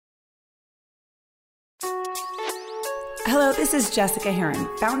Hello, this is Jessica Heron,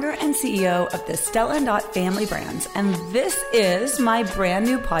 founder and CEO of the Stella & Dot family brands, and this is my brand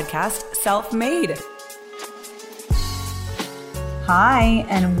new podcast, Self-Made. Hi,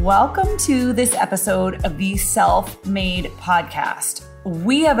 and welcome to this episode of the Self-Made podcast.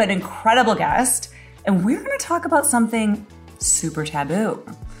 We have an incredible guest, and we're going to talk about something super taboo.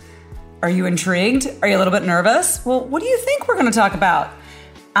 Are you intrigued? Are you a little bit nervous? Well, what do you think we're going to talk about?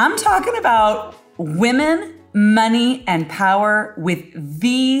 I'm talking about women, money, and power with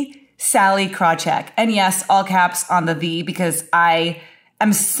the Sallie Krawcheck. And yes, all caps on the V, because I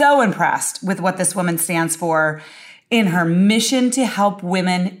am so impressed with what this woman stands for in her mission to help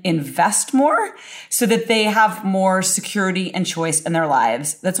women invest more so that they have more security and choice in their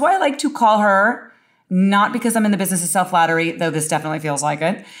lives. That's why I like to call her, not because I'm in the business of self-flattery, though this definitely feels like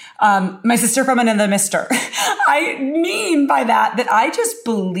it, my sister from another mister. I mean by that I just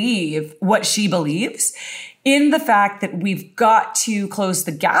believe what she believes in the fact that we've got to close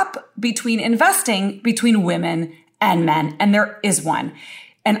the gap between investing between women and men. And there is one.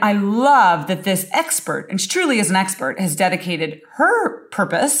 And I love that this expert, and she truly is an expert, has dedicated her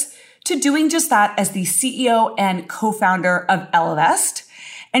purpose to doing just that as the CEO and co-founder of Ellevest.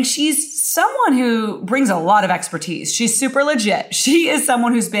 And she's someone who brings a lot of expertise. She's super legit. She is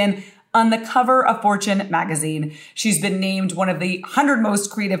someone who's been on the cover of Fortune magazine. She's been named one of the 100 most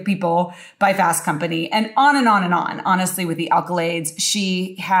creative people by Fast Company, and on and on and on. Honestly, with the accolades,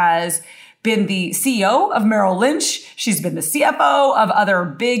 she has been the CEO of Merrill Lynch. She's been the CFO of other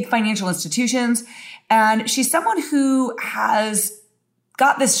big financial institutions. And she's someone who has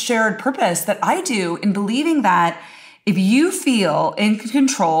got this shared purpose that I do in believing that if you feel in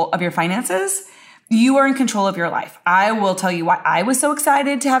control of your finances, you are in control of your life. I will tell you why I was so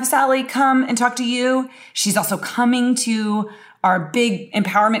excited to have Sallie come and talk to you. She's also coming to our big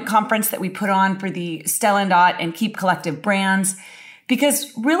empowerment conference that we put on for the Stella & Dot and Keep Collective brands.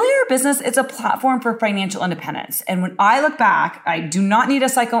 Because really our business is a platform for financial independence. And when I look back, I do not need a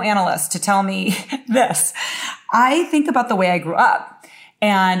psychoanalyst to tell me this. I think about the way I grew up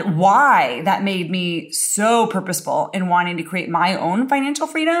and why that made me so purposeful in wanting to create my own financial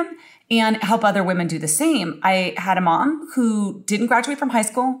freedom and help other women do the same. I had a mom who didn't graduate from high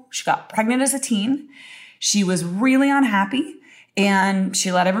school. She got pregnant as a teen. She was really unhappy and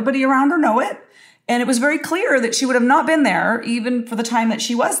she let everybody around her know it. And it was very clear that she would have not been there, even for the time that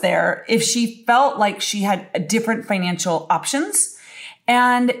she was there, if she felt like she had different financial options.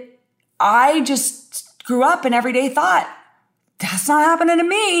 And I just grew up and every day thought, that's not happening to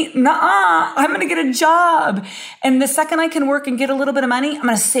me. Nuh-uh. I'm going to get a job. And the second I can work and get a little bit of money, I'm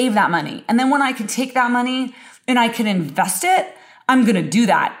going to save that money. And then when I can take that money and I can invest it, I'm going to do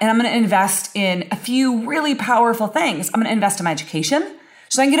that. And I'm going to invest in a few really powerful things. I'm going to invest in my education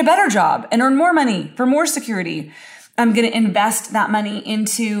so I can get a better job and earn more money for more security. I'm going to invest that money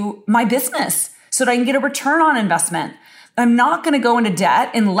into my business so that I can get a return on investment. I'm not going to go into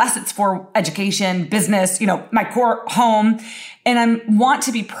debt unless it's for education, business, my core home. And I want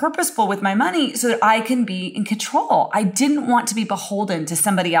to be purposeful with my money so that I can be in control. I didn't want to be beholden to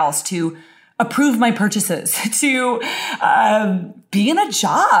somebody else to approve my purchases, to be in a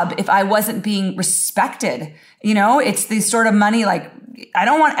job if I wasn't being respected. It's the sort of money like, I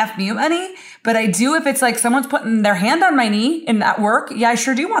don't want FMU money, but I do if it's like someone's putting their hand on my knee in at work. Yeah, I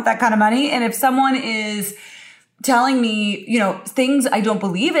sure do want that kind of money. And if someone is telling me, things I don't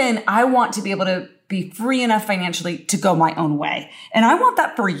believe in, I want to be able to be free enough financially to go my own way. And I want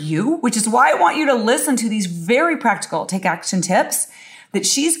that for you, which is why I want you to listen to these very practical take action tips that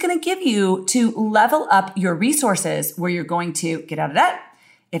she's going to give you to level up your resources, where you're going to get out of debt.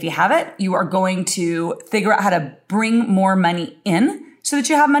 If you have it, you are going to figure out how to bring more money in so that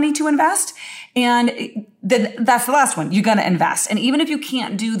you have money to invest. And then that's the last one. You're going to invest. And even if you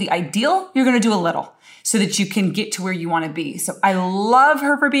can't do the ideal, you're going to do a little so that you can get to where you want to be. So I love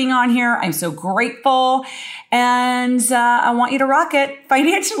her for being on here. I'm so grateful. And I want you to rock it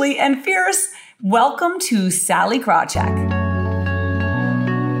financially and fierce. Welcome to Sallie Krawcheck.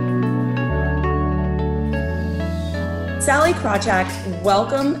 Sallie Krawcheck,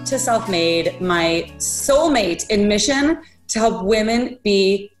 welcome to Self-Made, my soulmate in mission to help women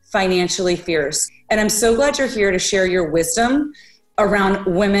be financially fierce. And I'm so glad you're here to share your wisdom around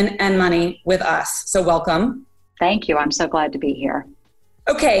women and money with us. So welcome. Thank you. I'm so glad to be here.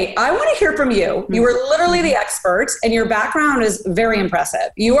 Okay, I want to hear from you. You are literally the expert, and your background is very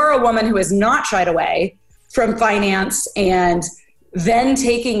impressive. You are a woman who has not shied away from finance and then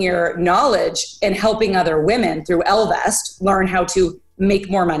taking your knowledge and helping other women through Ellevest learn how to make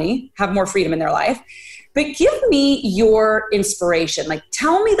more money, have more freedom in their life. but give me your inspiration. Like,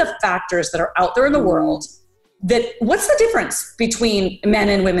 tell me the factors that are out there in the world what's the difference between men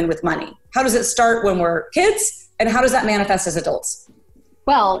and women with money? How does it start when we're kids, and how does that manifest as adults?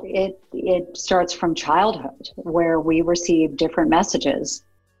 Well, it starts from childhood, where we receive different messages,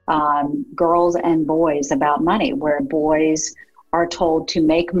 girls and boys, about money, where boys are told to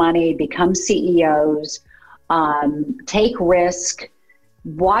make money, become CEOs, take risk,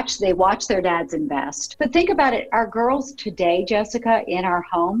 they watch their dads invest. But think about it, our girls today, Jessica, in our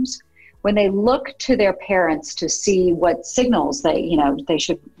homes, when they look to their parents to see what signals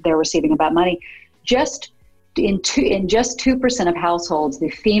they're receiving about money, just in 2% of households, the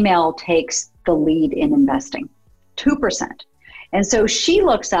female takes the lead in investing. 2%. And so she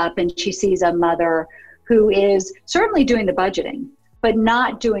looks up and she sees a mother who is certainly doing the budgeting, but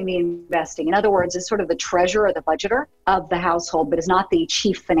not doing the investing. In other words, is sort of the treasurer or the budgeter of the household, but is not the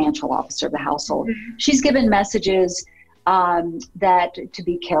chief financial officer of the household. Mm-hmm. She's given messages that to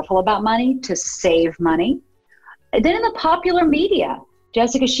be careful about money, to save money. And then in the popular media,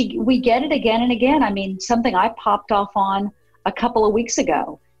 Jessica, we get it again and again. I mean, something I popped off on a couple of weeks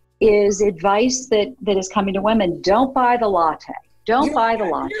ago is advice that is coming to women. Don't buy the latte. Don't buy the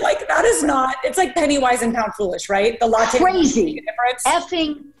latte. You're like, that is not, it's like penny wise and pound foolish, right? The latte. Crazy,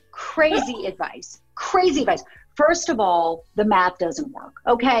 effing crazy advice. Crazy advice. First of all, the math doesn't work,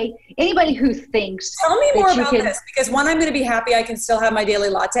 okay? Anybody who thinks... Tell me more about this, because one, I'm going to be happy I can still have my daily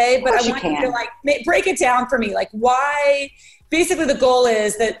latte, but I want you to like break it down for me. Like, why... Basically, the goal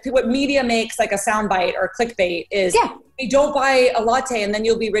is that what media makes like a soundbite or clickbait is you don't buy a latte and then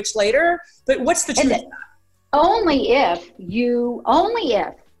you'll be rich later. But what's the truth? Only if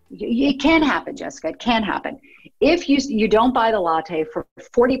it can happen, Jessica. It can happen if you don't buy the latte for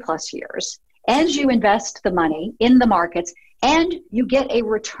 40 plus years, and you invest the money in the markets, and you get a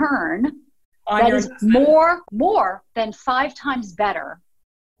return that is more than 5 times better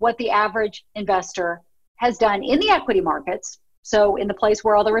what the average investor has done in the equity markets, so in the place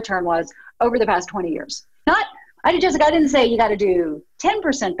where all the return was over the past 20 years. I didn't say you got to do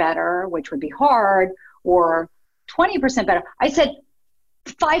 10% better, which would be hard, or 20% better. I said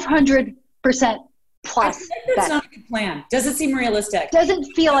 500% plus that's not a good plan. Doesn't seem realistic. Doesn't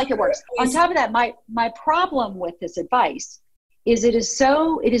feel like it works. On top of that, my problem with this advice is it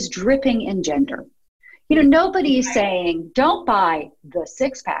is dripping in gender. Nobody is saying, don't buy the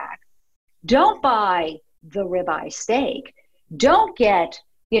 6-pack. Don't buy the ribeye steak. Don't get,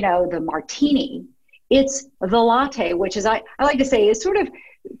 the martini. It's the latte, which is, I like to say, is sort of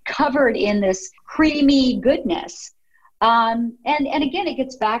covered in this creamy goodness. And again, it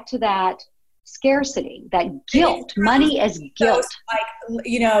gets back to that scarcity, that guilt, money as guilt. I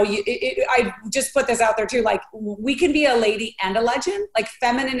just put this out there too. Like, we can be a lady and a legend. Like,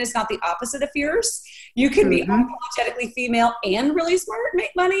 feminine is not the opposite of fierce. You can be unapologetically female and really smart, make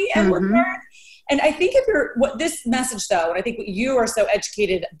money and work hard. And I think this message though, and I think what you are so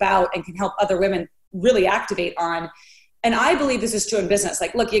educated about and can help other women really activate on, and I believe this is true in business.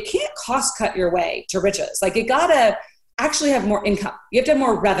 Like, look, you can't cost cut your way to riches. Like, you gotta actually have more income. You have to have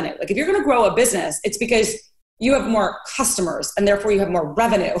more revenue. Like, if you're going to grow a business, it's because you have more customers and therefore you have more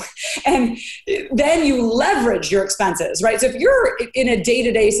revenue. And then you leverage your expenses, right? So if you're in a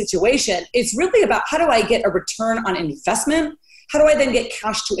day-to-day situation, it's really about, how do I get a return on investment? How do I then get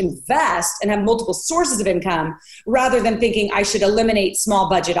cash to invest and have multiple sources of income, rather than thinking I should eliminate small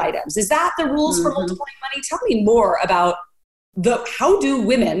budget items? Is that the rules for multiplying money? Tell me more about how do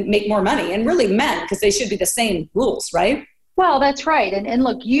women make more money, and really men, because they should be the same rules, right? Well, that's right. And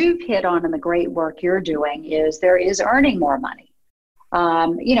look, you've hit on, in the great work you're doing, is there is earning more money.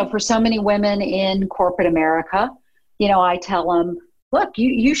 For so many women in corporate America, I tell them, look,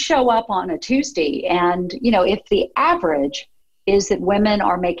 you show up on a Tuesday, and, if the average is that women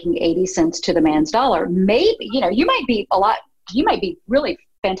are making 80 cents to the man's dollar, maybe, you might be really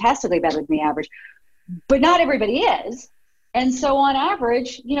fantastically better than the average, but not everybody is. And so on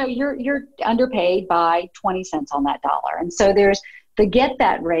average, you're underpaid by 20 cents on that dollar. And so there's the get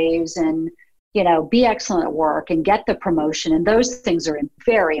that raise and, be excellent at work and get the promotion. And those things are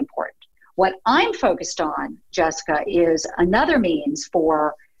very important. What I'm focused on, Jessica, is another means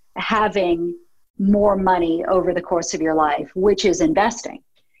for having more money over the course of your life, which is investing.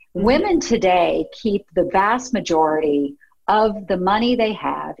 Women today keep the vast majority of the money they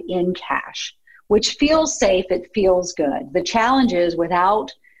have in cash, which feels safe. It feels good. The challenge is with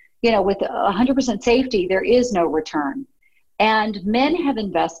 100% safety, there is no return. And men have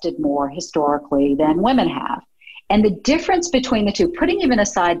invested more historically than women have. And the difference between the two, putting even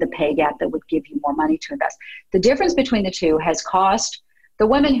aside the pay gap that would give you more money to invest, the difference between the two has cost the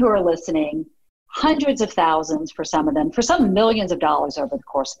women who are listening hundreds of thousands for some of them, for some millions of dollars over the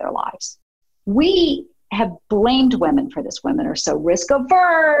course of their lives. We have blamed women for this. Women are so risk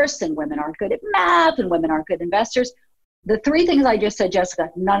averse, and women aren't good at math, and women aren't good investors. The three things I just said, Jessica,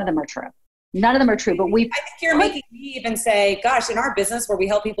 none of them are true. None of them are true, but I think you're making me even say, gosh, in our business where we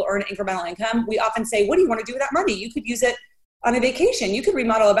help people earn incremental income, we often say, what do you want to do with that money? You could use it on a vacation. You could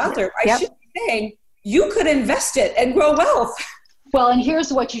remodel a bathroom. I should be saying you could invest it and grow wealth. Well, and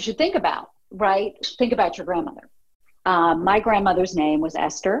here's what you should think about, right? Think about your grandmother. My grandmother's name was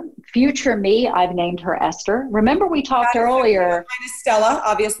Esther. Future me, I've named her Esther. Remember we talked earlier. Mine is Stella,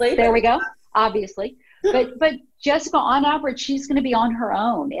 obviously. There we go. Obviously. But Jessica, on average, she's going to be on her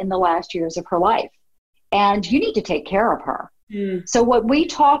own in the last years of her life. And you need to take care of her. So what we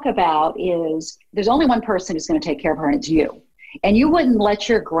talk about is there's only one person who's going to take care of her, and it's you. And you wouldn't let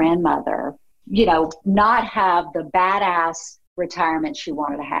your grandmother, not have the badass retirement she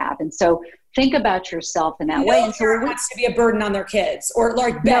wanted to have. And so think about yourself in that way. And so wants to be a burden on their kids or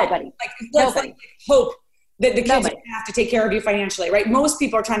like nobody. Let's hope that the kids don't have to take care of you financially, right? Most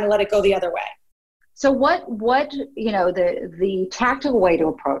people are trying to let it go the other way. So what the tactical way to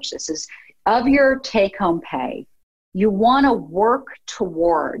approach this is, of your take-home pay, you want to work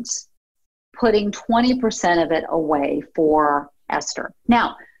towards putting 20% of it away for Esther.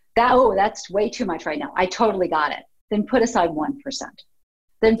 Now, that's way too much right now. I totally got it. Then put aside 1%.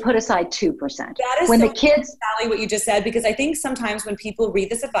 Then put aside 2%. That is when so the kids, Sally, what you just said, because I think sometimes when people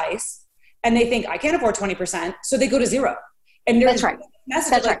read this advice and they think I can't afford 20%, so they go to zero. And that's right.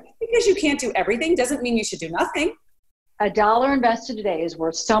 That's right. Because you can't do everything doesn't mean you should do nothing. $1 invested today is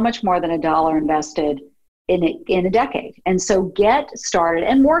worth so much more than $1 invested in a decade. And so get started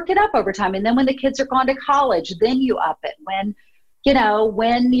and work it up over time. And then when the kids are gone to college, then you up it.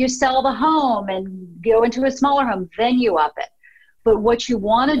 When you sell the home and go into a smaller home, then you up it. But what you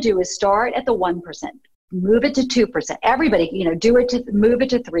want to do is start at the 1%, move it to 2%. Everybody, move it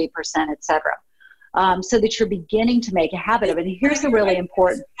to 3%, et cetera. So that you're beginning to make a habit of it. And here's the really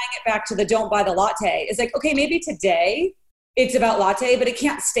important. I get back to the don't buy the latte. It's like, okay, maybe today it's about latte, but it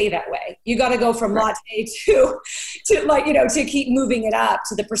can't stay that way. You got to go from latte to keep moving it up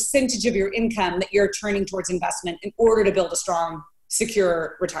to the percentage of your income that you're turning towards investment in order to build a strong,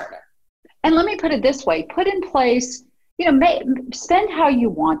 secure retirement. And let me put it this way, put in place, spend how you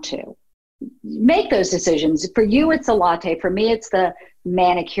want to. Make those decisions. For you, it's a latte. For me, it's the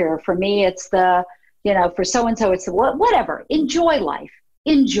manicure. For me, it's the, for so-and-so, it's the whatever. Enjoy life.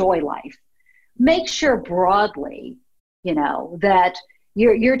 Enjoy life. Make sure broadly, that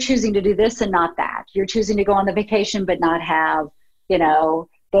you're choosing to do this and not that. You're choosing to go on the vacation, but not have,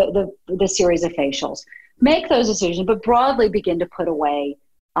 the series of facials. Make those decisions, but broadly begin to put away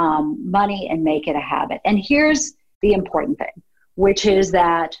money and make it a habit. And here's the important thing, which is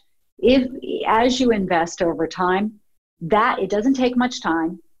that as you invest over time, that it doesn't take much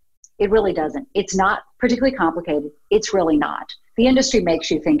time. It really doesn't. It's not particularly complicated. It's really not. The industry makes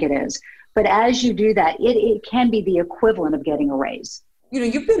you think it is. But as you do that, it can be the equivalent of getting a raise.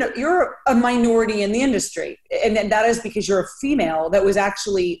 You're a minority in the industry. And that is because you're a female that was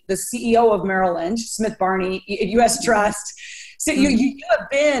actually the CEO of Merrill Lynch, Smith Barney, U.S. Trust. So you have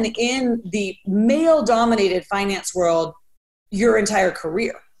been in the male-dominated finance world your entire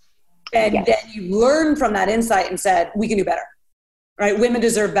career. And then you learned from that insight and said, we can do better, right? Women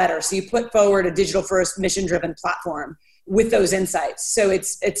deserve better. So you put forward a digital-first, mission-driven platform with those insights. So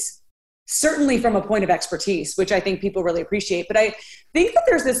it's certainly from a point of expertise, which I think people really appreciate. But I think that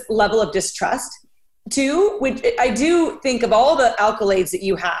there's this level of distrust too, which I do think of all the accolades that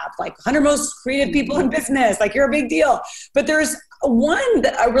you have, like 100 most creative people in business, like you're a big deal. But there's one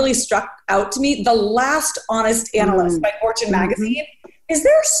that really struck out to me, The Last Honest Analyst by Fortune magazine. Is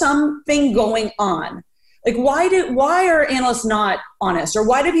there something going on? Like, why are analysts not honest? Or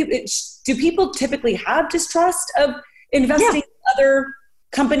why do people typically have distrust of investing in other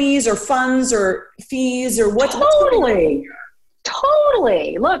companies or funds or fees or what? Totally.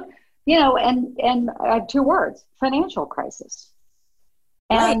 Look, and I have two words: financial crisis.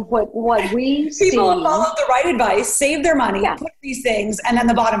 And what we see, people have followed the right advice, saved their money, put these things, and then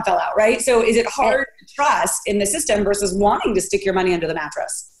the bottom fell out, right? So is it hard to trust in the system versus wanting to stick your money under the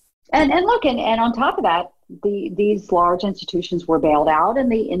mattress? And look, and on top of that, these large institutions were bailed out and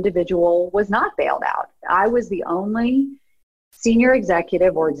the individual was not bailed out. I was the only senior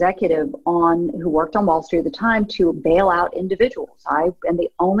executive who worked on Wall Street at the time to bail out individuals. I am the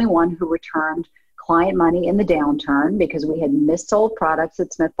only one who returned client money in the downturn because we had missold products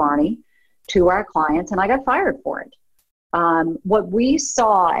at Smith Barney to our clients, and I got fired for it. What we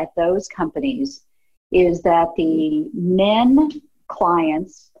saw at those companies is that the men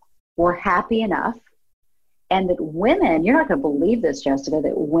clients were happy enough, and that women, you're not going to believe this, Jessica,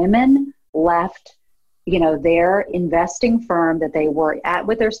 that women left, their investing firm that they were at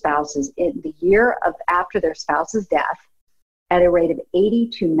with their spouses in the year of after their spouse's death at a rate of 80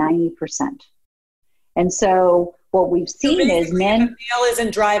 to 90%. And so what we've seen is men. If the male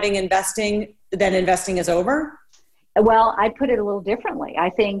isn't driving investing, then investing is over? Well, I put it a little differently. I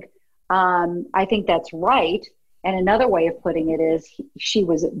think that's right. And another way of putting it is she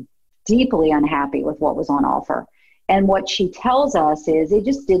was deeply unhappy with what was on offer. And what she tells us is it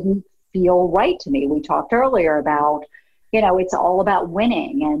just didn't feel right to me. We talked earlier about, it's all about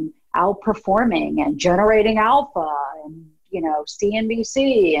winning and outperforming and generating alpha and,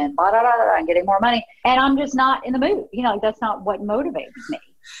 CNBC and blah, blah, blah, blah, and getting more money. And I'm just not in the mood. That's not what motivates me.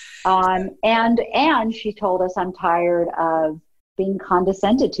 And she told us, I'm tired of being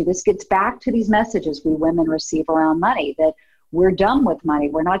condescended to. This gets back to these messages we women receive around money, that we're dumb with money.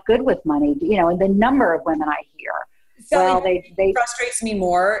 We're not good with money. And the number of women I hear. So they frustrates me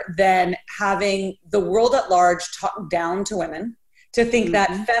more than having the world at large talk down to women, to think that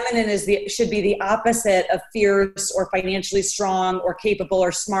feminine should be the opposite of fierce or financially strong or capable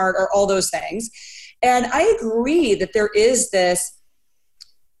or smart or all those things. And I agree that there is this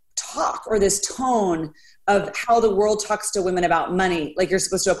talk or this tone of how the world talks to women about money. Like, you're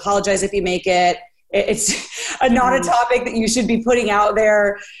supposed to apologize if you make it. It's not a topic that you should be putting out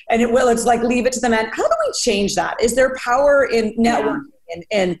there. And it's like, leave it to the men. How do we change that? Is there power in networking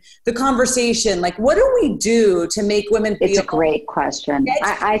and the conversation? Like, what do we do to make women feel— It's a great question.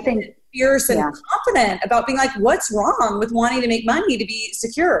 I think fierce and confident about being like, what's wrong with wanting to make money to be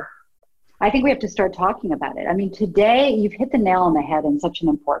secure? I think we have to start talking about it. I mean, today you've hit the nail on the head in such an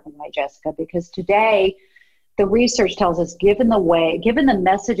important way, Jessica, because today the research tells us, given the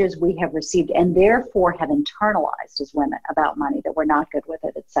messages we have received and therefore have internalized as women about money, that we're not good with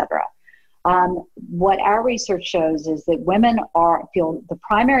it, et cetera. What our research shows is that women feel the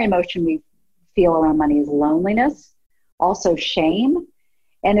primary emotion we feel around money is loneliness, also shame,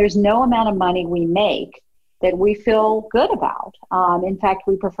 and there's no amount of money we make that we feel good about. In fact,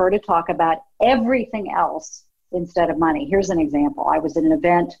 we prefer to talk about everything else instead of money. Here's an example. I was at an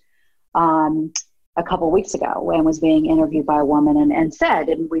event a couple of weeks ago and was being interviewed by a woman and said,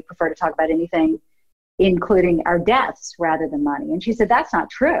 and we prefer to talk about anything, including our deaths, rather than money. And she said, that's not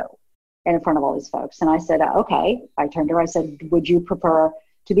true, and in front of all these folks. And I said, okay. I turned to her, I said, would you prefer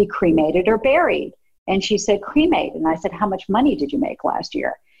to be cremated or buried? And she said, cremate. And I said, how much money did you make last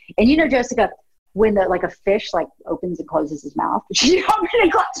year? And Jessica, when a fish opens and closes his mouth, you open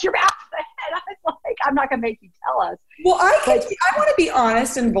and close your mouth. And I was like, I'm not going to make you tell us. Well, I want to be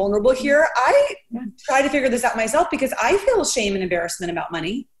honest and vulnerable here. I try to figure this out myself because I feel shame and embarrassment about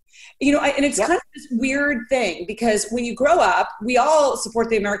money. And it's kind of this weird thing, because when you grow up, we all support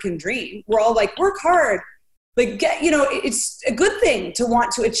the American dream. We're all like, work hard, it's a good thing to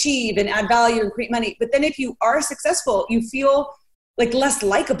want to achieve and add value and create money. But then if you are successful, you feel like less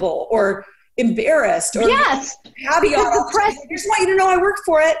likable or embarrassed or caveat. I just want you to know I worked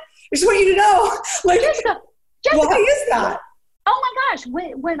for it. I just want you to know. Jessica, why is that? Oh my gosh.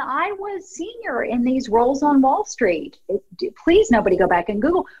 When I was senior in these roles on Wall Street, please nobody go back and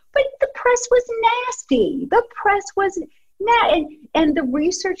Google, but the press was nasty. The press was and the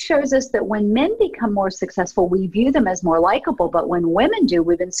research shows us that when men become more successful, we view them as more likable. But when women do,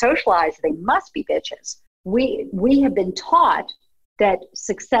 we've been socialized, they must be bitches. We have been taught that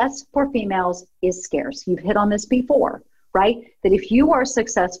success for females is scarce. You've hit on this before, right? That if you are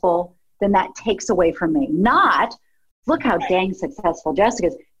successful, then that takes away from me. Not, look how dang successful Jessica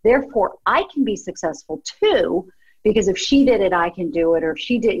is. Therefore, I can be successful too, because if she did it, I can do it. Or if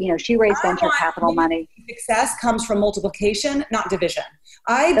she did, she raised venture capital money. Success comes from multiplication, not division.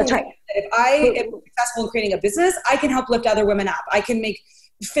 That's right. If I am successful in creating a business, I can help lift other women up. I can make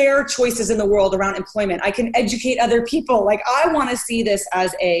fair choices in the world around employment. I can educate other people. I want to see this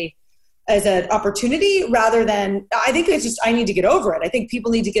as an opportunity rather than, I think it's just, I need to get over it. I think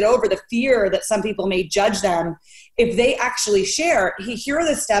people need to get over the fear that some people may judge them if they actually share. Here are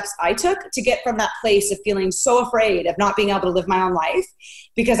the steps I took to get from that place of feeling so afraid of not being able to live my own life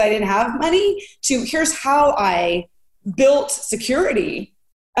because I didn't have money, to here's how I built security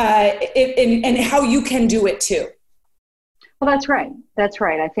and how you can do it too. Well, that's right. That's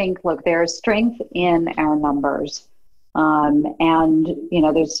right. I think, look, there's strength in our numbers. And,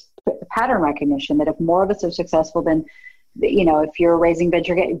 there's pattern recognition that if more of us are successful, then, if you're raising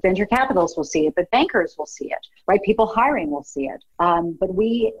venture capitalists will see it, but bankers will see it, right? People hiring will see it. But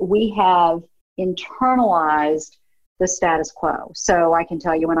we have internalized the status quo. So I can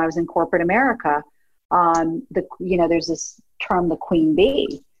tell you, when I was in corporate America, there's this term, the queen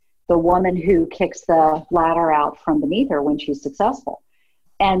bee. the woman who kicks the ladder out from beneath her when she's successful.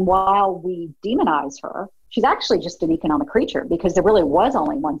 And while we demonize her, she's actually just an economic creature, because there really was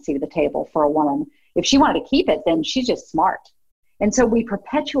only one seat at the table for a woman. If she wanted to keep it, then she's just smart. And so we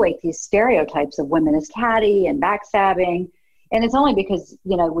perpetuate these stereotypes of women as catty and backstabbing. And it's only because,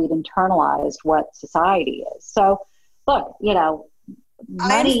 we've internalized what society is. So look,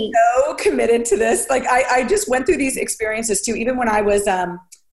 money. I'm so committed to this. Like I just went through these experiences too. Even when I was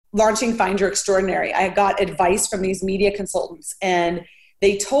launching Find Your Extraordinary, I got advice from these media consultants, and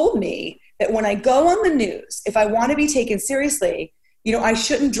they told me that when I go on the news, if I want to be taken seriously, I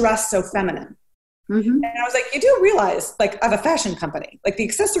shouldn't dress so feminine. Mm-hmm. And I was like, you do realize, like, I have a fashion company. Like, the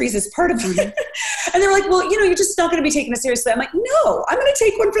accessories is part of it. Mm-hmm. And they're like, well, you're just not going to be taken as seriously. I'm like, no, I'm going to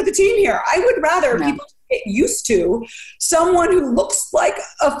take one for the team here. I would rather people get used to someone who looks like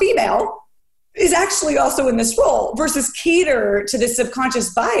a female is actually also in this role, versus cater to this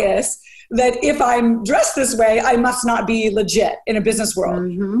subconscious bias that if I'm dressed this way, I must not be legit in a business world.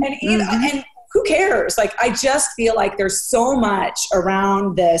 Mm-hmm. And who cares? Like, I just feel like there's so much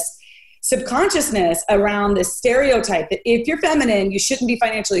around this subconsciousness, around this stereotype that if you're feminine, you shouldn't be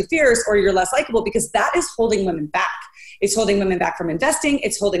financially fierce or you're less likable, because that is holding women back. It's holding women back from investing.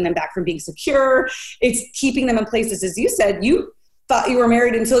 It's holding them back from being secure. It's keeping them in places, as you said, you thought you were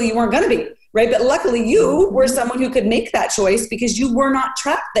married until you weren't going to be, right? But luckily you were someone who could make that choice because you were not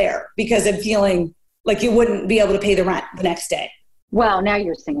trapped there because of feeling like you wouldn't be able to pay the rent the next day. Well, now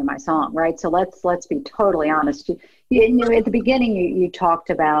you're singing my song, right? So let's be totally honest. At the beginning, you talked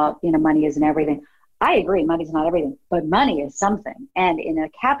about, money isn't everything. I agree, money's not everything, but money is something. And in a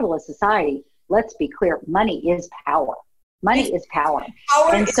capitalist society, let's be clear, money is power. Money is power.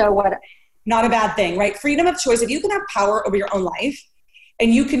 Power and so what? Not a bad thing, right? Freedom of choice. If you can have power over your own life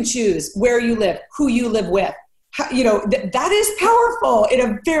and you can choose where you live, who you live with, that is powerful in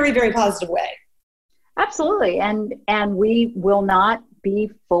a very, very positive way. Absolutely. And we will not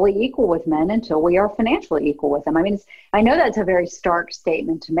be fully equal with men until we are financially equal with them. I mean, I know that's a very stark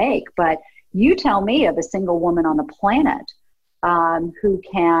statement to make, but you tell me of a single woman on the planet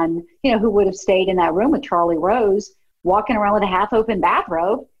who would have stayed in that room with Charlie Rose, walking around with a half-open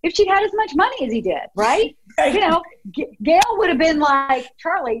bathrobe if she'd had as much money as he did, right? Gail would have been like,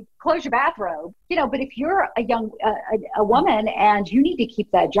 Charlie, close your bathrobe. But if you're a woman and you need to keep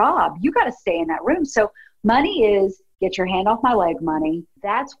that job, you got to stay in that room. So money is get your hand off my leg money.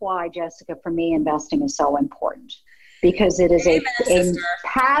 That's why, Jessica, for me, investing is so important, because it is a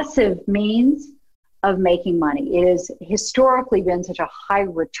passive means of making money. It has historically been such a high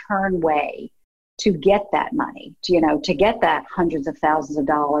return way to get that money, to get that hundreds of thousands of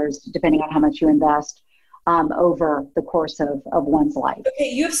dollars, depending on how much you invest over the course of one's life.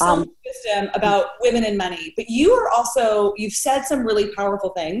 Okay, you have some wisdom about women and money, but you've said some really powerful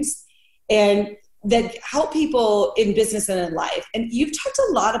things and that help people in business and in life. And you've talked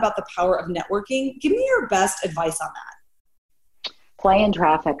a lot about the power of networking. Give me your best advice on that. Play in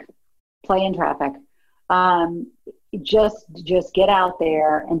traffic. Just get out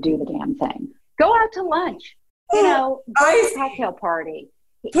there and do the damn thing. Go out to lunch, go to a cocktail party.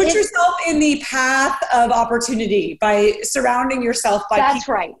 Put yourself in the path of opportunity by surrounding yourself by That's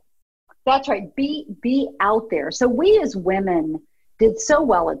right. Be out there. So we as women did so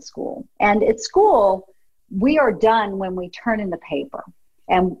well at school. And at school, we are done when we turn in the paper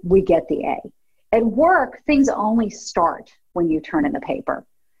and we get the A. At work, things only start when you turn in the paper.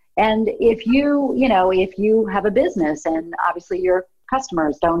 And if you have a business and obviously your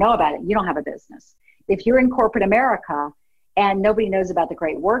customers don't know about it, you don't have a business. If you're in corporate America and nobody knows about the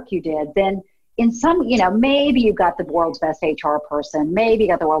great work you did, then in some, maybe you've got the world's best HR person, maybe you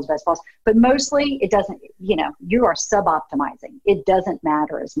got the world's best boss, but mostly it doesn't, you are sub-optimizing. It doesn't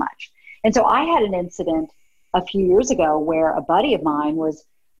matter as much. And so I had an incident a few years ago where a buddy of mine was,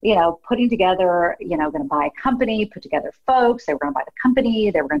 putting together, going to buy a company, put together folks, they were going to buy the company,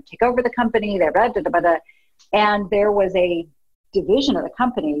 they were going to take over the company, and there was a division of the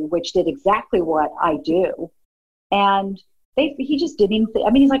company which did exactly what I do. And he just didn't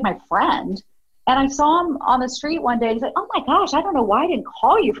even, he's like my friend. And I saw him on the street one day and he's like, oh my gosh, I don't know why I didn't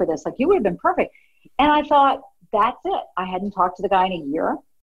call you for this. Like, you would have been perfect. And I thought, that's it. I hadn't talked to the guy in a year,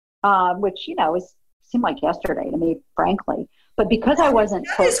 which, seemed like yesterday to me, frankly. But because I wasn't.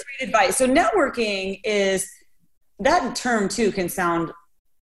 That is great advice. So networking is, that term too can sound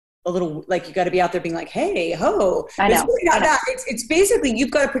a little like you got to be out there being like, hey, ho. I know. It's really not that. It's basically,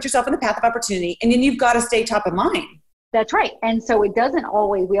 you've got to put yourself in the path of opportunity and then you've got to stay top of mind. That's right. And so it doesn't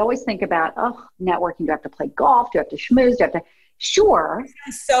always, we always think about, networking, do you have to play golf? Do you have to schmooze? Do you have to, sure.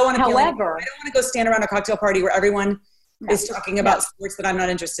 So unappealing. However, I don't want to go stand around a cocktail party where everyone is talking about sports that I'm not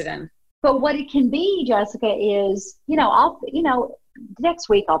interested in. But what it can be, Jessica, is, next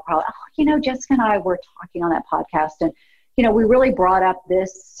week I'll probably, Jessica and I were talking on that podcast and, we really brought up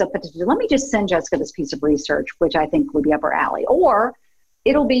this. So let me just send Jessica this piece of research, which I think would be up her alley. Or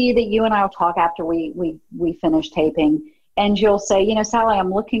it'll be that you and I will talk after we finish taping, and you'll say, Sally,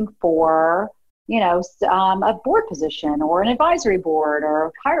 I'm looking for, a board position or an advisory board,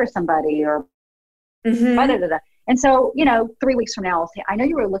 or hire somebody, or blah, blah, blah. And so, 3 weeks from now, I'll say, I know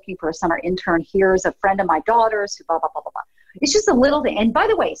you were looking for a summer intern. Here's a friend of my daughter's who blah, blah, blah, blah, blah. It's just a little thing. And by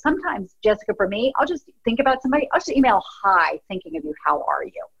the way, sometimes, Jessica, for me, I'll just think about somebody. I'll just email, hi, thinking of you. How are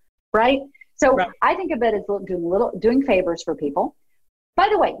you? Right? So I think of it as doing favors for people. By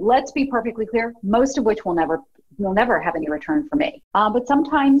the way, let's be perfectly clear, most of which will never have any return for me. But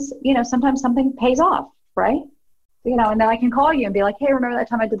sometimes something pays off, right? And then I can call you and be like, hey, remember that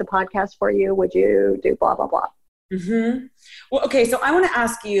time I did the podcast for you? Would you do blah, blah, blah? Mm-hmm. Well, okay. So I want to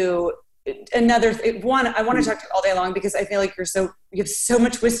ask you another one. I want to talk to you all day long because I feel like you have so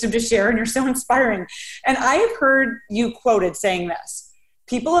much wisdom to share and you're so inspiring. And I have heard you quoted saying this.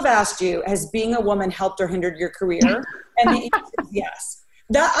 People have asked you, has being a woman helped or hindered your career? And the answer is yes.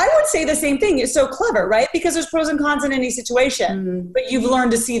 That I would say the same thing. It's so clever, right? Because there's pros and cons in any situation, but you've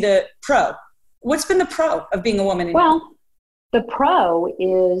learned to see the pro. What's been the pro of being a woman? The pro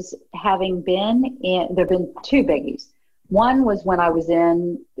is having been in, there've been two biggies. One was when I was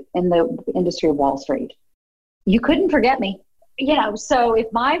in the industry of Wall Street. You couldn't forget me, so if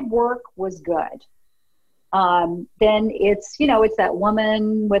my work was good, then it's that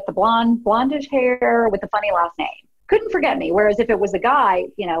woman with the blondish hair with the funny last name. Couldn't forget me. Whereas if it was a guy,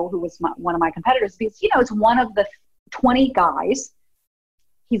 who was one of my competitors, because, it's one of the 20 guys.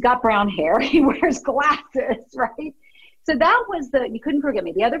 He's got brown hair. He wears glasses, right? So that was you couldn't forget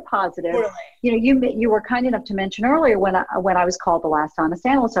me. The other positive, you were kind enough to mention earlier when I was called the last honest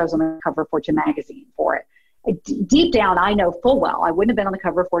analyst, I was on the cover of Fortune magazine for it. Deep down, I know full well I wouldn't have been on the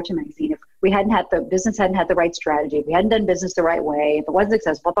cover of Fortune magazine if we hadn't had the business, hadn't had the right strategy, if we hadn't done business the right way, if it wasn't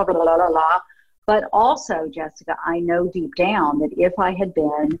successful, blah, blah, blah, blah, blah, blah. But also, Jessica, I know deep down that if I had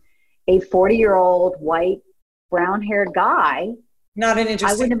been a 40-year-old white, brown-haired guy, not an interesting.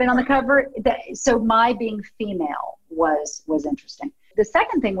 I wouldn't have been on the cover. So my being female was interesting. The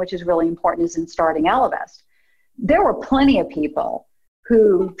second thing, which is really important, is in starting Ellevest, there were plenty of people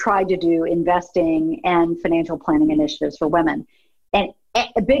who tried to do investing and financial planning initiatives for women. And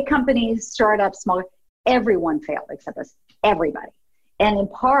big companies, startups, smaller, everyone failed except us, everybody. And in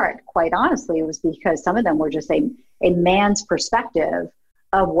part, quite honestly, it was because some of them were just a man's perspective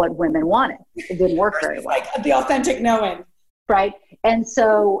of what women wanted. It didn't work very well. Like the authentic knowing. Right. And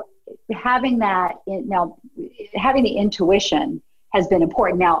so having the intuition has been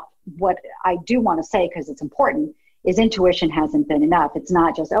important. Now, what I do want to say, because it's important, is intuition hasn't been enough. It's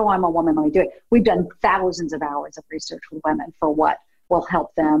not just, oh, I'm a woman, let me do it. We've done thousands of hours of research with women for what will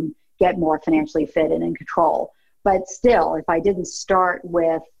help them get more financially fit and in control. But still, if I didn't start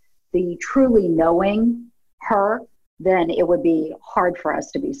with the truly knowing her, then it would be hard for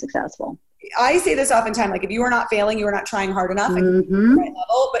us to be successful. I say this oftentimes, like if you are not failing, you are not trying hard enough at the right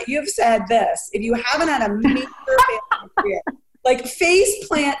level. But you've said this, if you haven't had a major fail career, like face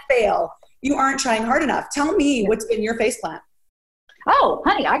plant fail, you aren't trying hard enough. Tell me what's been your face plant. Oh,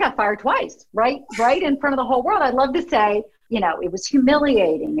 honey, I got fired twice, right in front of the whole world. I'd love to say, it was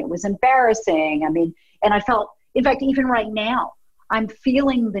humiliating. It was embarrassing. I mean, and I felt, in fact, even right now, I'm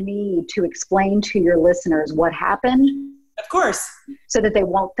feeling the need to explain to your listeners what happened. Of course. So that they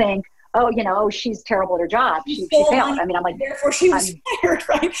won't think, she's terrible at her job. She failed. I mean, I'm like, therefore she was fired,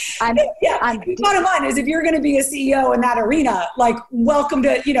 right? Bottom line is, if you're going to be a CEO in that arena, like, welcome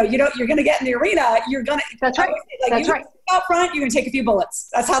to, you're going to get in the arena. You're going to. That's right. Like, that's right. Out front, you're going to take a few bullets.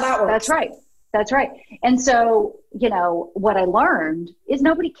 That's how that works. That's right. And so, what I learned is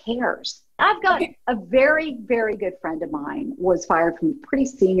nobody cares. I've got a very, very good friend of mine was fired from a pretty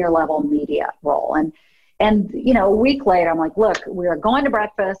senior level media role. And a week later, I'm like, look, we're going to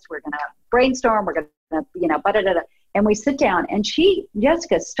breakfast. We're going to brainstorm. We're going to, and we sit down and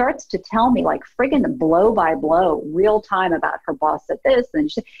Jessica starts to tell me like friggin' blow by blow, real time about her boss at this.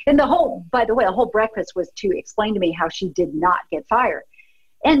 And the whole breakfast was to explain to me how she did not get fired.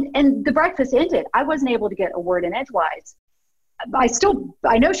 And the breakfast ended. I wasn't able to get a word in edgewise.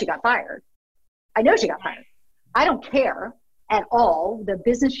 I know she got fired. I don't care at all. The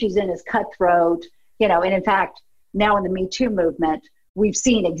business she's in is cutthroat. And in fact, now in the Me Too movement, we've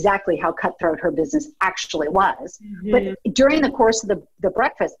seen exactly how cutthroat her business actually was. Mm-hmm. But during the course of the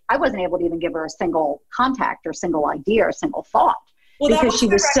breakfast, I wasn't able to even give her a single contact or single idea or single thought. Well, because she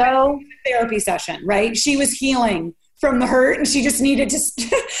was so therapy session, right? She was healing from the hurt, and she just needed to,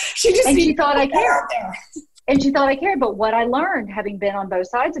 she thought I cared. And she thought I cared. But what I learned, having been on both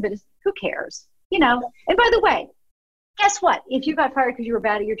sides of it, is who cares? You know, and by the way, guess what? If you got fired because you were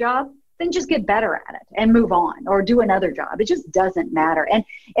bad at your job, then just get better at it and move on or do another job. It just doesn't matter.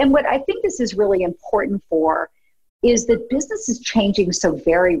 And what I think this is really important for is that business is changing so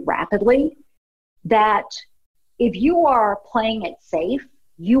very rapidly that if you are playing it safe,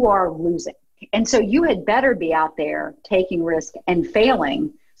 you are losing. And so you had better be out there taking risk and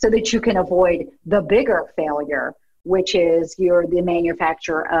failing so that you can avoid the bigger failure, which is you're the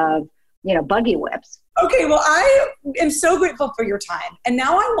manufacturer of, you know, buggy whips. Okay, well, I am so grateful for your time. And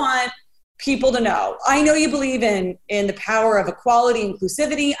now I want people to know, I know you believe in the power of equality,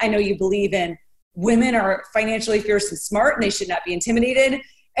 inclusivity. I know you believe in women are financially fierce and smart and they should not be intimidated.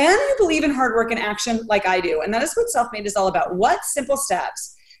 And you believe in hard work and action like I do. And that is what Self-Made is all about. What simple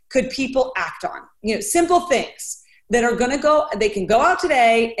steps could people act on? You know, simple things that are going to they can go out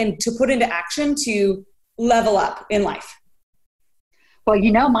today and to put into action to level up in life. Well,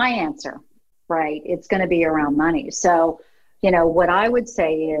 you know my answer, right? It's going to be around money. So, you know, what I would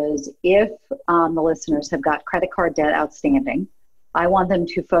say is if the listeners have got credit card debt outstanding, I want them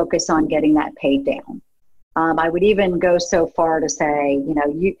to focus on getting that paid down. I would even go so far to say, you know,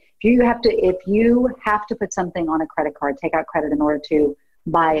 if you have to put something on a credit card, take out credit in order to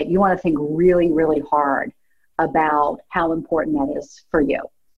buy it, you want to think really, really hard about how important that is for you.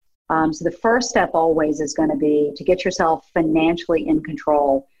 So the first step always is going to be to get yourself financially in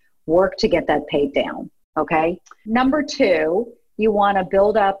control, work to get that paid down. Okay. Number two, you want to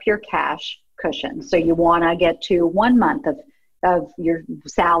build up your cash cushion. So you want to get to 1 month of your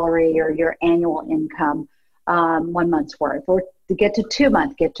salary or your annual income, 1 month's worth, or to get to 2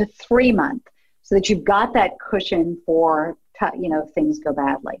 months, get to 3 months, so that you've got that cushion for, you know, if things go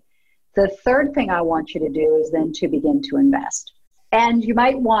badly. The third thing I want you to do is then to begin to invest. And you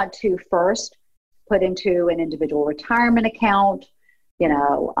might want to first put into an individual retirement account, you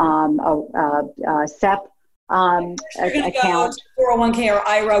know, a SEP account. 401k or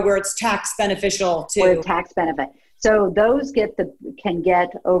IRA where it's tax beneficial too. Or tax benefit. So those can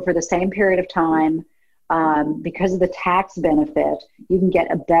get over the same period of time, because of the tax benefit, you can get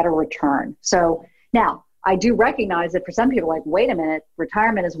a better return. So now I do recognize that for some people, like, wait a minute,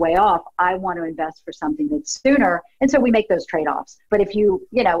 retirement is way off. I want to invest for something that's sooner. And so we make those trade-offs. But if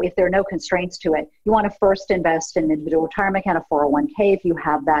if there are no constraints to it, you want to first invest in an individual retirement account, a 401k, if you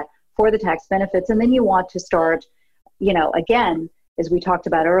have that, for the tax benefits. And then you want to start, you know, again, as we talked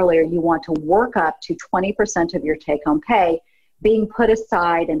about earlier, you want to work up to 20% of your take-home pay being put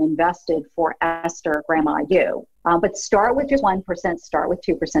aside and invested for Esther, Grandma, you. But start with just 1%, start with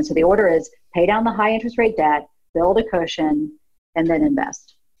 2%. So the order is pay down the high interest rate debt, build a cushion, and then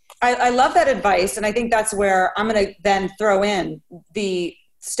invest. I love that advice. And I think that's where I'm going to then throw in the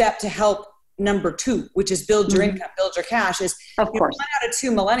step to help number 2, which is build your income, build your cash. Is of course 1 out of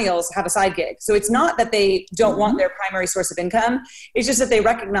 2 millennials have a side gig. So it's not that they don't want their primary source of income. It's just that they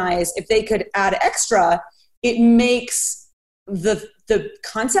recognize if they could add extra, it makes the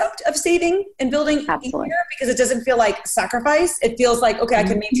concept of saving and building easier, because it doesn't feel like sacrifice. It feels like, okay, I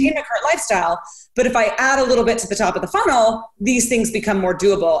can maintain my current lifestyle, but if I add a little bit to the top of the funnel, these things become more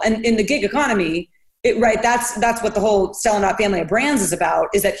doable. And in the gig economy, that's what the whole Selling Out Family of Brands is about,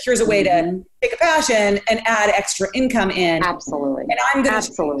 is that here's a way to take a passion and add extra income in. Absolutely. And I'm going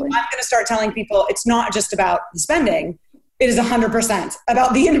to start telling people it's not just about the spending. It is 100%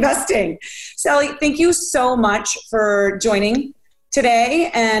 about the investing. Sally, thank you so much for joining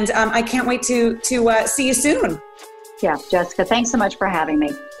today. And I can't wait to see you soon. Yeah, Jessica, thanks so much for having me.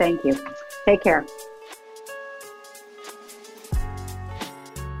 Thank you. Take care.